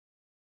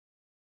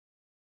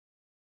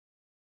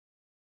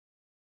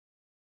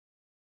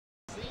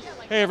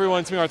Hey everyone,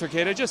 it's me, Arthur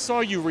Kade. I just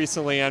saw you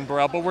recently and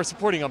Burrell, but we're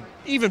supporting an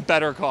even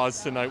better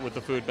cause tonight with the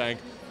food bank.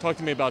 Talk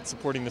to me about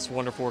supporting this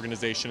wonderful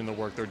organization and the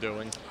work they're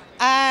doing.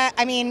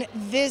 I mean,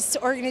 this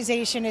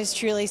organization is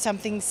truly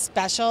something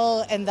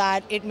special in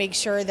that it makes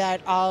sure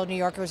that all New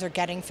Yorkers are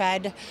getting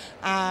fed.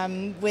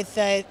 With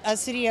a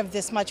city of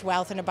this much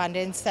wealth and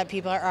abundance, that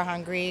people are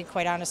hungry,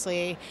 quite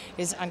honestly,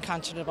 is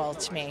unconscionable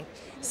to me.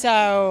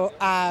 So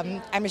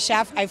I'm a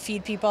chef, I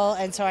feed people,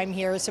 and so I'm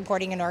here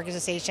supporting an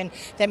organization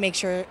that makes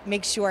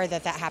sure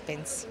that that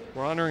happens.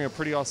 We're honoring a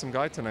pretty awesome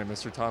guy tonight,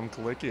 Mr. Tom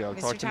Colicchio.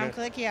 Mr. Tom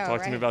Colicchio,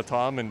 Talk to me about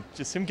Tom and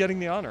just him getting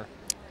the honor.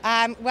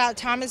 Well,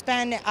 Tom has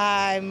been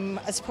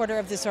a supporter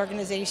of this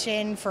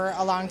organization for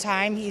a long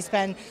time. He's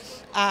been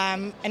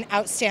an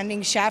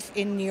outstanding chef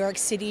in New York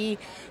City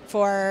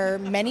for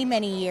many,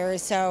 many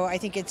years, so I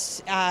think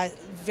it's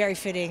very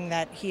fitting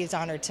that he is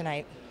honored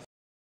tonight.